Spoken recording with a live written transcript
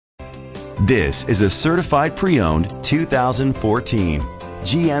This is a certified pre-owned 2014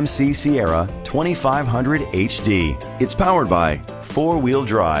 GMC Sierra 2500 HD. It's powered by 4-wheel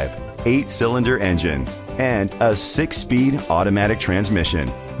drive, 8-cylinder engine, and a 6-speed automatic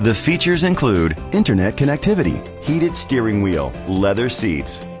transmission. The features include internet connectivity, heated steering wheel, leather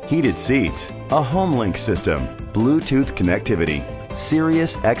seats, heated seats, a home link system, Bluetooth connectivity,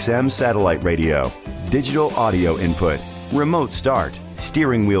 Sirius XM satellite radio, digital audio input, remote start,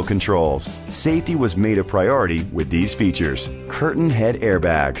 steering wheel controls. Safety was made a priority with these features: curtain head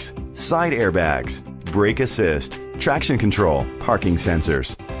airbags, side airbags, brake assist, traction control, parking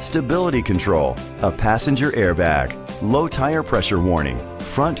sensors, stability control, a passenger airbag, low tire pressure warning,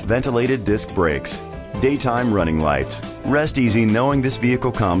 front ventilated disc brakes, daytime running lights. Rest easy knowing this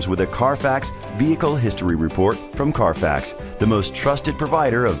vehicle comes with a Carfax Vehicle History Report from Carfax, the most trusted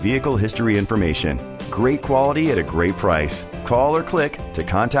provider of vehicle history information. Great quality at a great price. Call or click to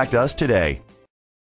contact us today.